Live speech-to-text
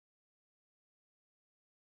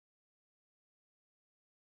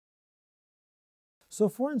So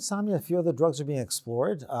for insomnia, a few other drugs are being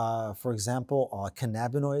explored. For example,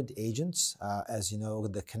 cannabinoid agents. As you know,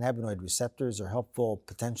 the cannabinoid receptors are helpful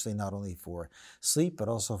potentially not only for sleep, but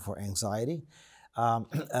also for anxiety.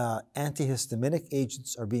 Antihistaminic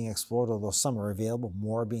agents are being explored, although some are available,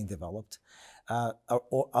 more are being developed.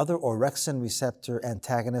 Other orexin receptor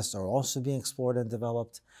antagonists are also being explored and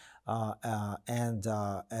developed. And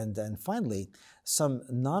then finally, some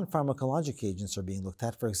non-pharmacologic agents are being looked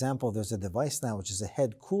at. For example, there's a device now which is a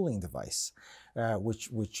head cooling device, which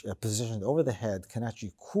positioned over the head can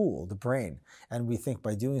actually cool the brain, and we think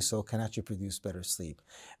by doing so can actually produce better sleep.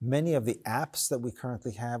 Many of the apps that we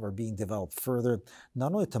currently have are being developed further,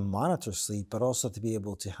 not only to monitor sleep, but also to be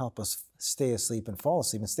able to help us stay asleep and fall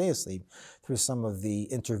asleep and stay asleep through some of the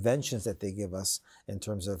interventions that they give us in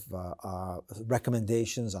terms of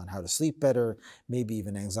recommendations on how to sleep better, maybe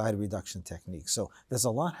even anxiety reduction techniques. So there's a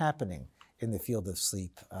lot happening in the field of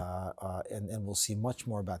sleep, and we'll see much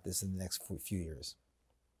more about this in the next few years.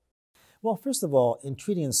 Well, first of all, in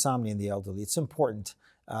treating insomnia in the elderly, it's important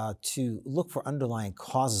to look for underlying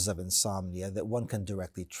causes of insomnia that one can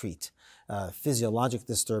directly treat. Physiologic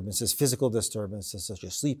disturbances, physical disturbances such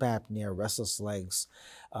as sleep apnea, restless legs.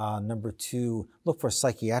 Number two, look for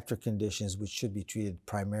psychiatric conditions which should be treated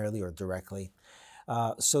primarily or directly.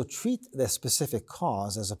 So treat the specific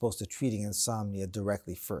cause as opposed to treating insomnia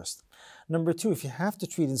directly first. Number two, if you have to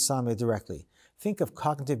treat insomnia directly, think of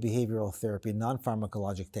cognitive behavioral therapy,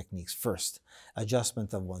 non-pharmacologic techniques first.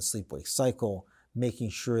 Adjustment of one's sleep-wake cycle, making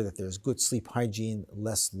sure that there's good sleep hygiene,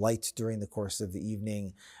 less light during the course of the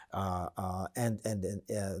evening, and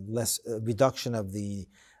less reduction of the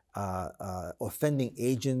offending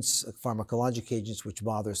agents, pharmacologic agents which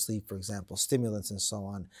bother sleep, for example, stimulants and so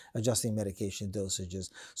on, adjusting medication dosages.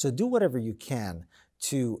 So do whatever you can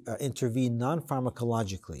to intervene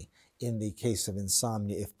non-pharmacologically in the case of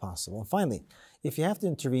insomnia if possible. And finally, if you have to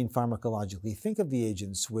intervene pharmacologically, think of the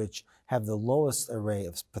agents which have the lowest array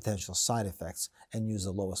of potential side effects and use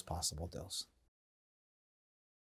the lowest possible dose.